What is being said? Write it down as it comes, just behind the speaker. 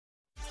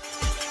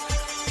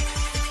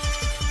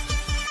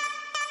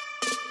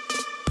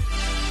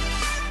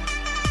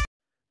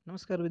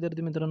नमस्कार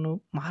विद्यार्थी मित्रांनो,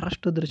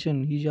 महाराष्ट्र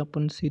दर्शन ही जी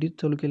आपण सीरीज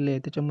चालू केलेली आहे,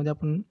 त्याच्यामध्ये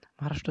आपण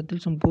महाराष्ट्रातील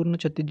संपूर्ण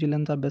 36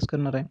 जिल्ह्यांचा अभ्यास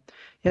करणार आहे.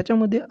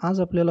 याच्यामध्ये आज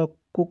आपल्याला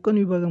कोकण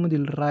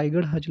विभागामधील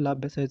रायगड हा जिल्हा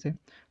अभ्यासायचा आहे.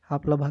 हा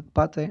आपला भाग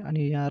 5 आहे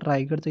आणि या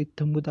रायगडचा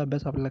इत्थंभूत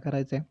अभ्यास आपल्याला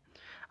करायचा आहे.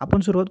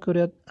 आपण सुरुवात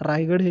करूयात.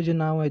 रायगड हे जे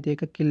नाव आहे ते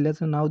एका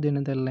किल्ल्याचं नाव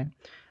देण्यात आलेलं आहे.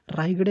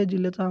 रायगड या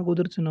जिल्ह्याचं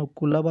अगोदरचं नाव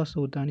कुलाबा असं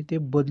होतं आणि ते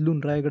बदलून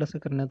रायगड असं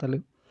करण्यात आलं.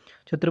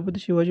 छत्रपती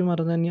शिवाजी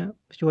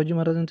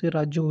महाराजांचं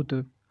राज्य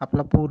होतं,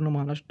 आपला पूर्ण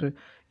महाराष्ट्र.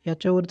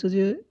 याच्यावरचं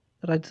जे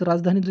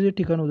राजधानीचं जे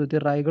ठिकाण होतं ते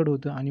रायगड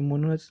होतं आणि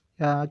म्हणूनच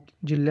या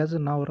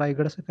जिल्ह्याचं नाव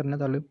रायगड असं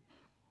करण्यात आलं.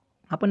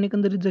 आपण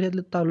एकंदरीत जर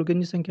यातल्या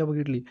तालुक्यांची संख्या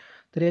बघितली,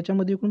 तर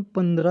याच्यामध्ये एकूण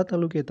 15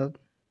 तालुके येतात.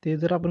 ते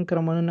जर आपण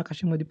क्रमानं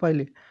नकाशामध्ये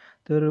पाहिले,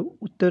 तर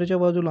उत्तरच्या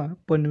बाजूला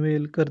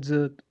पनवेल,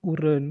 कर्जत,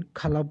 उरण,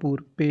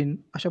 खालापूर, पेण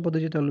अशा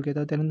पद्धतीचे तालुके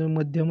येतात. त्यानंतर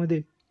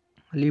मध्यामध्ये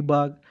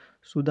अलिबाग,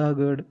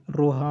 सुधागड,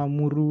 रोहा,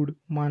 मुरुड,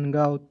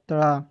 माणगाव,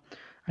 तळा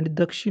आणि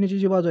दक्षिणेची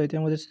जी बाजू आहे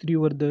त्यामध्ये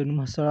श्रीवर्धन,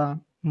 म्हसळा,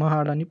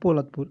 महाड आणि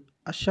पोलादपूर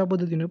अशा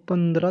पद्धतीने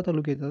 15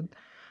 तालुके येतात.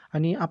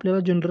 आणि आपल्याला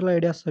जनरल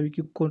आयडिया असावी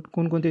की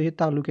कोणकोणते हे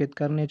तालुके आहेत,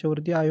 कारण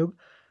याच्यावरती आयोग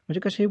म्हणजे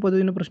कशाही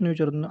पद्धतीने प्रश्न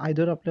विचारतो.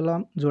 आयदर आपल्याला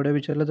जोड्या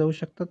विचारल्या जाऊ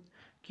शकतात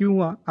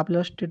किंवा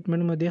आपल्या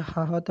स्टेटमेंटमध्ये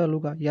हा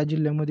तालुका या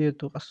जिल्ह्यामध्ये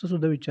येतो असं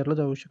सुद्धा विचारलं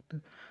जाऊ शकतं.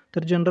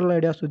 तर जनरल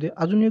आयडिया असू दे.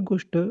 अजून एक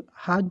गोष्ट,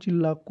 हा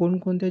जिल्हा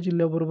कोणकोणत्या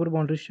जिल्ह्याबरोबर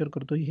बाउंड्री शेअर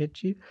करतो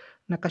ह्याची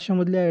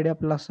नकाशामधली आयडिया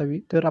आपल्याला असावी.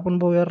 तर आपण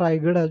बघूया,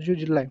 रायगड हा जो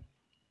जिल्हा आहे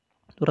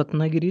तो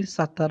रत्नागिरी,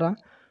 सातारा,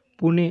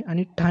 पुणे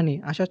आणि ठाणे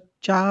अशा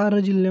 4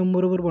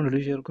 जिल्ह्यांबरोबर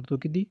बाउंड्री शेअर करतो.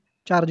 किती?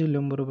 4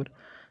 जिल्ह्यांबरोबर.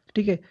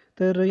 ठीक आहे.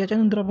 तर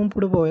याच्यानंतर आपण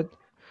पुढे पाहूयात.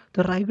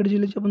 तर रायगड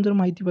जिल्ह्याची आपण जर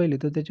माहिती पाहिली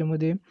तर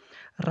त्याच्यामध्ये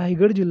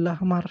रायगड जिल्हा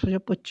हा महाराष्ट्राच्या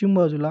पश्चिम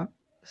बाजूला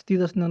स्थित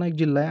असणारा एक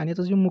जिल्हा आहे आणि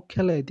याचं जे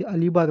मुख्यालय आहे ते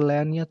अलिबागला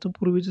आहे आणि याचं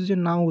पूर्वीचं जे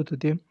नाव होतं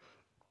ते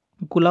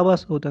कुलाबा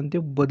असं होतं आणि ते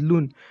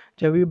बदलून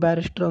ज्यावेळी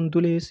बॅरिस्टर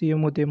अंतुले हे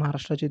CM होते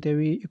महाराष्ट्राचे,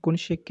 त्यावेळी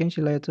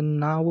 1981ला याचं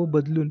नाव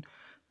बदलून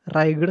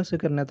रायगड असं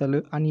करण्यात आलं.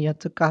 आणि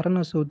याचं कारण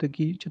असं होतं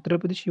की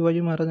छत्रपती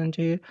शिवाजी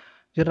महाराजांचे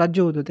जे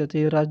राज्य होतं त्याचं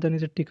हे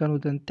राजधानीचं ठिकाण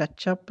होतं आणि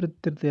त्याच्या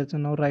प्रित्यर्थ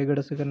याचं नाव रायगड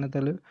असं करण्यात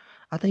आलं.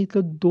 आता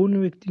इथं 2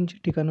 व्यक्तींची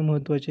ठिकाणं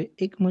महत्त्वाची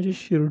आहे. एक म्हणजे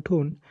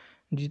शिरढोण,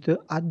 जिथं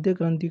आद्य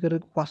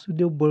क्रांतिकारक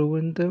वासुदेव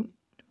बळवंत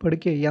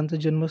फडके यांचं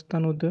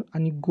जन्मस्थान होतं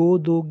आणि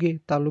गोदोगे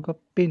तालुका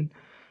पेण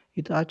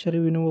इथं आचार्य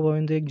विनोबा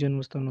भावेंचं एक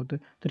जन्मस्थान होतं.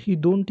 तर ही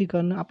 2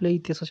 ठिकाणं आपल्या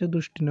इतिहासाच्या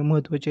दृष्टीनं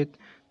महत्त्वाची आहेत.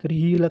 तर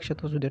ही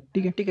लक्षात असू द्या.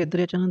 ठीक आहे, ठीक आहे. तर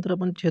याच्यानंतर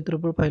आपण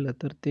क्षेत्रफळ पाहिलं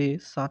तर ते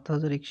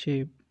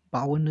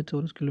 7,152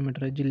 चौरस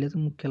किलोमीटर आहे. जिल्ह्याचं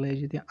मुख्यालय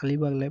जे ते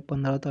अलिबागला आहे.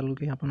 15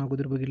 तालुके आपण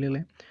अगोदर बघितलेलं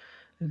आहे.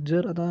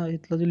 जर आता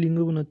इथलं जे लिंग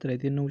गुणोत्तर आहे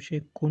ते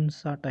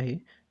 959 आहे,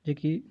 जे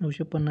की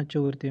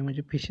 950च्या वरती आहे.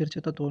 म्हणजे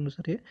फिशरच्या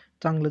तत्त्वानुसार हे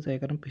चांगलंच आहे,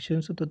 कारण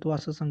फिशरचं तत्त्व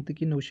असं सांगतं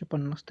की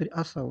 950 तरी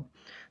असावं.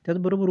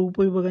 त्याचबरोबर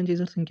उपविभागांची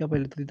जर संख्या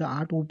पाहिली तर तिथं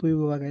 8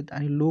 उपविभाग आहेत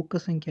आणि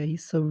लोकसंख्या ही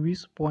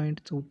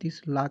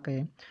 26.34 लाख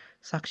आहे.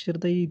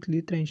 साक्षरता ही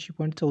इथली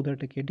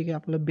 83.14% ठीक आहे.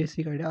 आपलं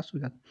बेसिक आयडिया असू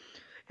द्यात.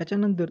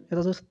 याच्यानंतर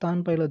याचं जर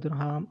स्थान पाहिलं तर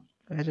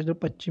ह्याच्या जर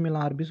पश्चिमेला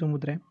अरबी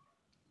समुद्र आहे,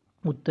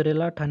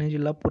 उत्तरेला ठाणे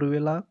जिल्हा,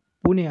 पूर्वेला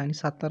पुणे आणि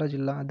सातारा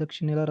जिल्हा,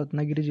 दक्षिणेला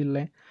रत्नागिरी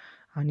जिल्हा आहे.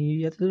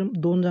 आणि याचे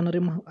 2 जाणारे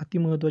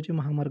अतिमहत्त्वाचे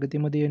महामार्ग ते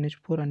मध्ये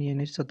NH4 आणि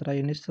NH17.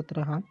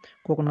 NH17 हा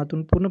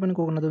पूर्णपणे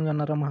कोकणातून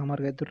जाणारा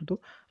महामार्ग आहे, तर तो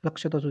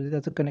लक्षात असू दे,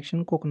 त्याचं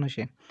कनेक्शन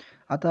कोकणाशी आहे.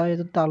 आता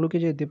याचे तालुके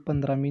जे आहेत ते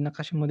 15 मी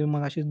नकाशामध्ये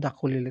मगाशीच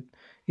दाखवलेले आहेत.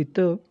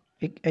 इथं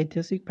एक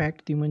ऐतिहासिक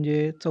फॅक्ट ती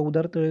म्हणजे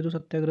चवदार तळे जो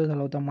सत्याग्रह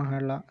झाला होता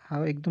महाडला,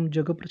 हा एकदम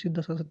जगप्रसिद्ध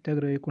असा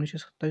सत्याग्रह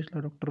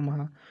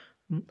 1927ला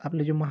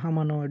आपले जे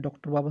महामानव आहेत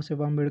डॉक्टर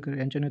बाबासाहेब आंबेडकर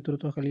यांच्या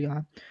नेतृत्वाखाली हा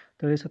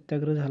तळे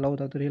सत्याग्रह झाला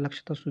होता. तर हे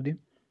लक्षात असू दे.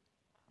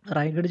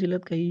 रायगड जिल्ह्यात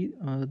काही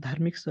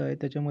धार्मिक स्थळ आहेत.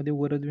 त्याच्यामध्ये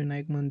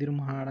वरदविनायक मंदिर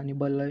महाड आणि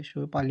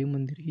बल्लाळेश्वर पाली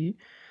मंदिर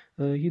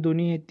ही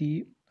दोन्ही आहेत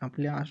ती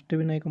आपल्या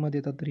अष्टविनायकामध्ये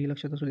येतात, तर ही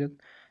लक्षात असू द्यात.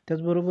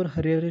 त्याचबरोबर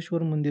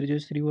हरिहरेश्वर मंदिर जे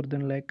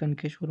श्रीवर्धनला आहे,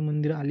 कनकेश्वर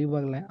मंदिर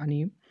अलिबागला आहे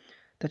आणि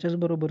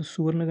त्याच्याचबरोबर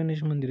सुवर्ण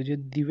गणेश मंदिर जे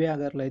दिवे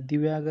आगारला आहे.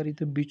 दिवे आगार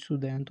इथं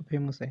बीचसुद्धा आहे आणि तो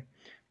फेमस आहे.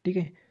 ठीक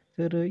आहे.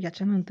 तर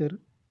याच्यानंतर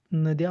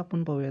नद्या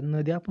आपण पाहूयात.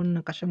 नद्या आपण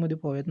नकाशामध्ये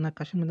पाहूयात.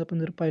 नकाशामध्ये आपण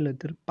जर पाहिलं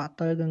तर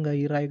पाताळगंगा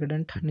ही रायगड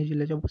आणि ठाणे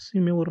जिल्ह्याच्या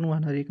सीमेवरून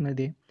वाहणारी एक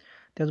नदी आहे.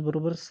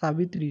 त्याचबरोबर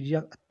सावित्री जी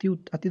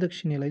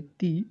अतिदक्षिणेला आहे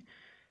ती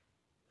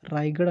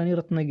रायगड आणि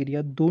रत्नागिरी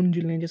या 2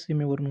 जिल्ह्यांच्या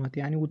सीमेवरून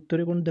वाहते. आणि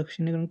उत्तरेकडून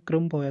दक्षिणेकडून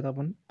क्रम पाहूयात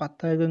आपण.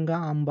 पाताळगंगा,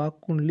 आंबा,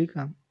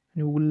 कुंडलिका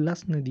आणि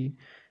उल्हास नदी,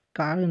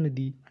 काळ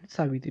नदी आणि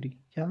सावित्री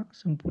या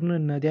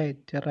संपूर्ण नद्या आहेत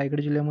त्या रायगड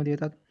जिल्ह्यामध्ये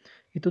येतात.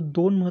 इथं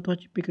 2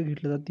 महत्त्वाची पिकं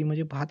घेतली जातात, ती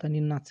म्हणजे भात आणि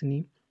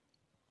नाचणी.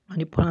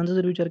 आणि फळांचा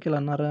जर विचार केला,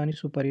 नारळ आणि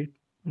सुपारी,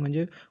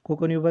 म्हणजे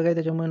कोकण विभाग आहे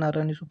त्याच्यामुळे नारळ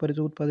आणि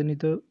सुपारीचं उत्पादन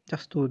इथं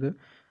जास्त होतं.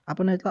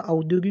 आपण यातला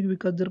औद्योगिक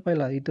विकास जर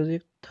पाहिला, इथं जे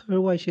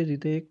थळवायशेज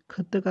इथं एक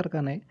खत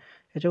कारखाना आहे.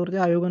 याच्यावरती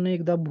आयोगाने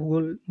एकदा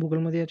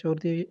भूगोलमध्ये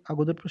याच्यावरती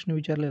अगोदर प्रश्न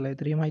विचारलेला आहे,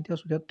 तर हे माहिती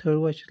असू द्या.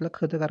 थळवायशेजला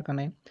खत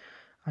कारखाना आहे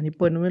आणि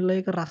पनवेलला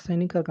एक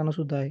रासायनिक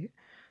कारखानासुद्धा आहे.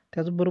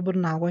 त्याचबरोबर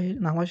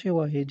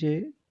न्हावाशेवा हे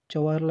जे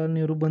जवाहरलाल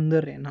नेहरू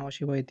बंदर आहे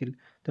न्हावाशेवा येथील,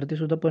 तर ते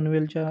सुद्धा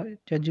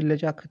पनवेलच्या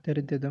जिल्ह्याच्या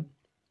अखत्यारीत येतं.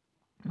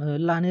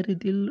 लानेर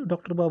येथील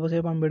डॉक्टर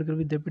बाबासाहेब आंबेडकर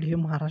विद्यापीठ हे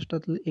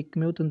महाराष्ट्रातलं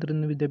एकमेव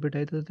तंत्रज्ञान विद्यापीठ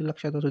आहे, तर ते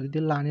लक्षात असू दे.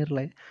 ते लानेरला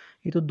आहे.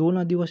 इथं 2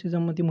 आदिवासी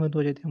जमाती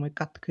महत्त्वाच्या आहेत, त्यामुळे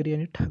कातकरी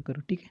आणि ठाकर.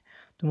 ठीक आहे.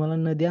 तुम्हाला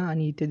नद्या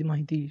आणि इत्यादी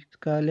माहिती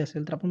कळाली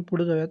असेल तर आपण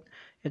पुढे जाऊयात.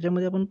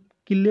 याच्यामध्ये आपण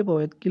किल्ले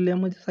पाहूयात.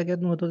 किल्ल्यामध्ये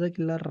सगळ्यात महत्त्वाचा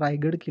किल्ला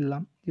रायगड किल्ला.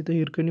 तिथं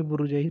हिरकणी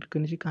बुरुज आहे.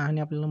 हिरकणीची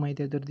कहाणी आपल्याला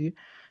माहिती आहे, तर ती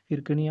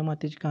हिरकणी या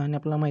मातेची कहाणी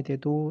आपल्याला माहिती आहे.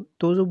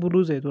 तो जो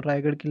बुरुज आहे तो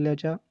रायगड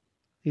किल्ल्याच्या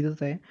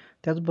इथंच आहे.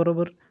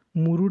 त्याचबरोबर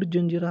मुरुड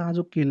जंजिरा हा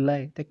जो किल्ला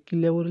आहे, त्या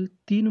किल्ल्यावरील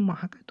 3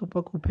 महाकाय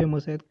तोफा खूप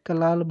फेमस आहेत.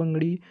 कलाल,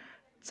 बंगडी,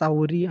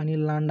 चावरी आणि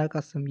लांडा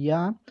कासम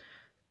या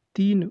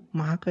 3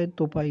 महाकाय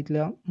तोफा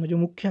इथल्या म्हणजे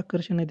मुख्य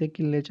आकर्षण आहे त्या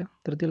किल्ल्याच्या.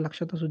 तर ते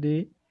लक्षात असू दे.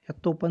 या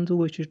तोफांचं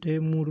वैशिष्ट्य हे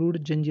मुरुड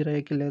जंजिरा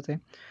या किल्ल्याचं आहे.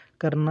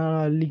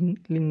 कर्नाळा,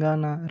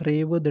 लिंगाणा,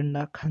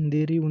 रेवदंडा,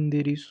 खांदेरी,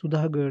 उंदेरी,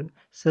 सुधागड,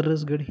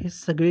 सरसगड हे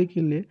सगळे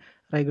किल्ले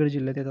रायगड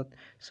जिल्ह्यात येतात.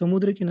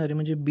 समुद्रकिनारे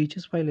म्हणजे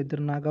बीचेस पाहिले तर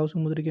नागाव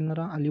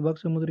समुद्रकिनारा, अलिबाग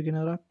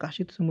समुद्रकिनारा,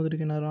 काशीद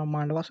समुद्रकिनारा,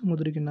 मांडवा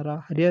समुद्रकिनारा,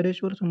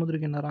 हरिहरेश्वर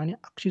समुद्रकिनारा आणि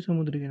अक्षी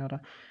समुद्रकिनारा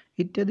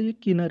इत्यादी जे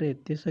किनारे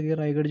आहेत ते सगळे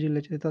रायगड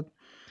जिल्ह्याचे येतात.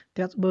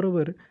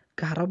 त्याचबरोबर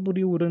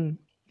घारापुरी उरण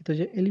इथं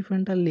जे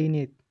एलिफंटा लेणी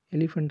आहेत,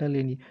 एलिफंटा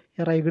लेणी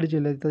या रायगड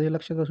जिल्ह्यात येतात. हे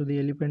लक्षात असू दे.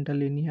 एलिफंटा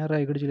लेणी ह्या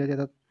रायगड जिल्ह्यात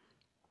येतात.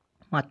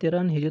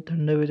 माथेरान हे जे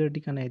थंड हवेचं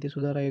ठिकाण आहे ते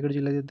सुद्धा रायगड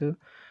जिल्ह्यात येतं.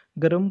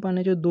 गरम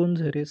पाण्याचे 2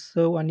 झरे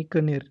सव आणि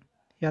कण्हेर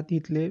यात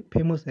इथले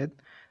फेमस आहेत.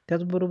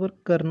 त्याचबरोबर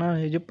कर्नाळ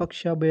हे जे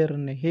पक्षी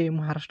अभयारण्य हे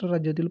महाराष्ट्र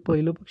राज्यातील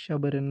पहिलं पक्षी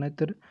अभयारण्य आहे.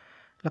 तर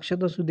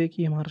लक्षात असू दे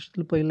की हे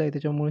महाराष्ट्रातील पहिलं आहे,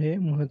 त्याच्यामुळे हे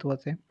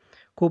महत्त्वाचं आहे.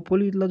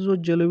 खोपोली इथला जो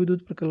जलविद्युत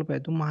प्रकल्प आहे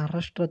तो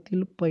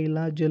महाराष्ट्रातील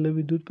पहिला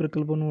जलविद्युत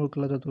प्रकल्प म्हणून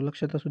ओळखला जातो.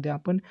 लक्षात असू दे.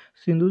 आपण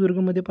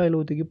सिंधुदुर्गमध्ये पाहिलं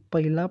होतं की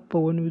पहिला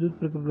पवनविद्युत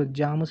प्रकल्प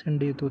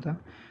जामसंडे येत होता.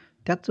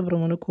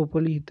 त्याचप्रमाणे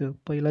खोपोली इथं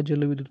पहिला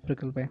जलविद्युत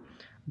प्रकल्प आहे.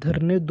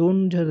 धरणे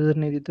 2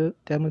 धरणे आहेत तिथं.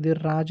 त्यामध्ये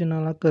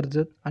राजनाला,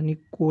 कर्जत आणि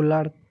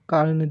कोलाड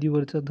काळ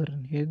नदीवरचं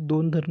धरण हे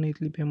 2 धरणं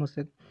इथली फेमस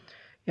आहेत.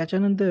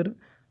 याच्यानंतर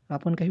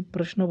आपण काही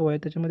प्रश्न पाहूया.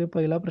 त्याच्यामध्ये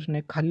पहिला प्रश्न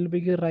आहे,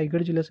 खालीलपैकी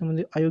रायगड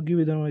जिल्ह्यासंबंधी अयोग्य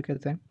विधान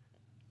ओळखायचं आहे.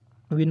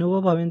 विनोबा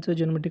भावेंचं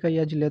जन्मठिकाण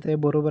या जिल्ह्यात आहे,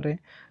 बरोबर आहे.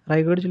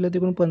 रायगड जिल्ह्यात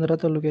एकूण 15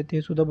 तालुके आहेत,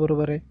 हे सुद्धा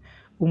बरोबर आहे.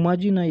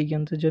 उमाजी नाईक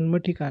यांचं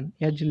जन्मठिकाण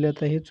या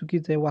जिल्ह्यात आहे, हे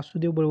चुकीचं आहे.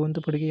 वासुदेव बळवंत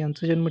फडके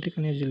यांचं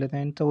जन्मठिकाण या जिल्ह्यात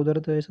आहे आणि चौदार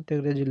तळे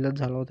सत्याग्रह जिल्ह्यात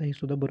झाला होता, हे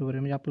सुद्धा बरोबर आहे.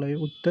 म्हणजे आपलं हे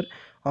उत्तर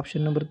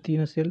ऑप्शन नंबर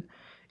 3 असेल.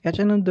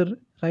 याच्यानंतर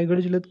रायगड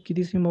जिल्ह्यात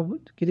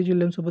किती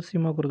जिल्ह्यांसोबत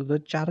सीमा करतो? तर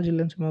 4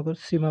 जिल्ह्यांसोबत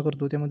सीमा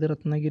करतो. त्यामध्ये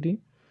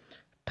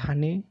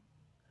ठाणे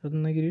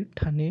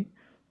ठाणे,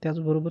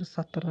 त्याचबरोबर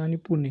सातारा आणि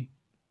पुणे.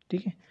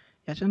 ठीक आहे.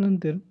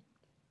 याच्यानंतर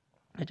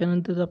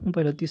याच्यानंतरचा आपण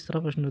पहिला तिसरा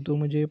प्रश्न तो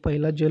म्हणजे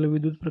पहिला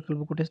जलविद्युत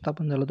प्रकल्प कुठे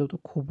स्थापन झाला, तर तो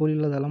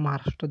खोपोलीला झाला,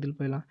 महाराष्ट्रातील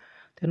पहिला.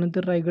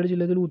 त्यानंतर रायगड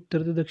जिल्ह्यातील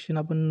उत्तर ते दक्षिण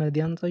आपण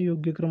नद्यांचा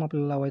योग्य क्रम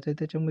आपल्याला लावायचा आहे.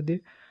 त्याच्यामध्ये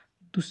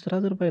दुसरा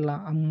जर पहिला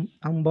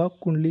आंबा,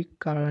 कुंडलिक,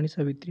 काळ आणि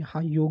सावित्री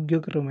हा योग्य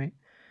क्रम आहे.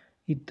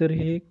 इतर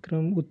हे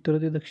क्रम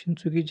उत्तर ते दक्षिण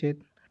चुकीचे आहेत.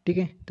 ठीक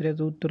आहे. तर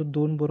याचं उत्तर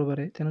 2 बरोबर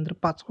आहे. त्यानंतर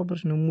 5वा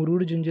प्रश्न,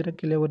 मुरुड जंजिरा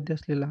किल्ल्यावरती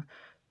असलेला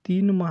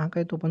 3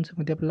 महाकाय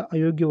तोफांमध्ये आपल्याला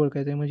अयोग्य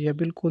ओळखायचं आहे. म्हणजे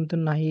यापैकी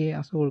कोणतं नाही आहे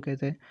असं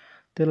ओळखायचं आहे.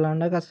 तर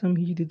लांडा कासम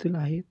ही तिथं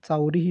आहे,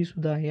 चावरी ही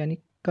सुद्धा आहे आणि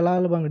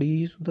कलाल बांगडी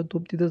ही सुद्धा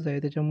तोफ तिथंच आहे.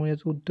 त्याच्यामुळे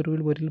याचं उत्तर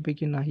होईल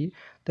वरीलपैकी नाही.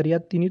 तर या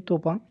तिन्ही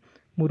तोफा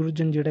मुरुड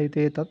जंजिरा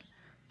इथे येतात.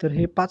 तर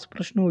हे 5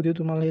 प्रश्न होते.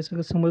 तुम्हाला हे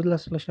सगळं समजलं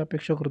असेल अशी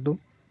अपेक्षा करतो.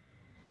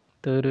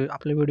 तर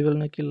आपल्या व्हिडिओला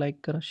नक्की लाईक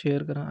करा,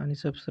 शेअर करा आणि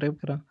सबस्क्राईब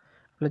करा.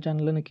 आपल्या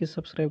चॅनलला नक्कीच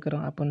सबस्क्राईब करा.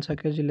 आपण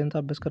सगळ्या जिल्ह्यांचा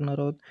अभ्यास करणार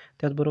आहोत.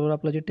 त्याचबरोबर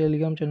आपलं जे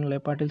टेलिग्राम चॅनल आहे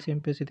पाटील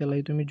mpsc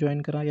त्यालाही तुम्ही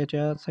जॉईन करा.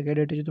 याच्या सगळ्या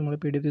डेटाची तुम्हाला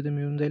PDF तिथे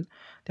मिळून जाईल.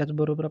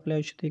 त्याचबरोबर आपल्या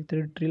आयुष्यात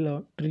एकतरी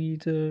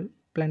ट्रीचं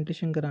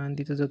प्लांटेशन करा आणि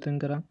तिचं जतन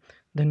करा.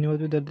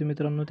 धन्यवाद विद्यार्थी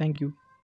मित्रांनो. थँक्यू.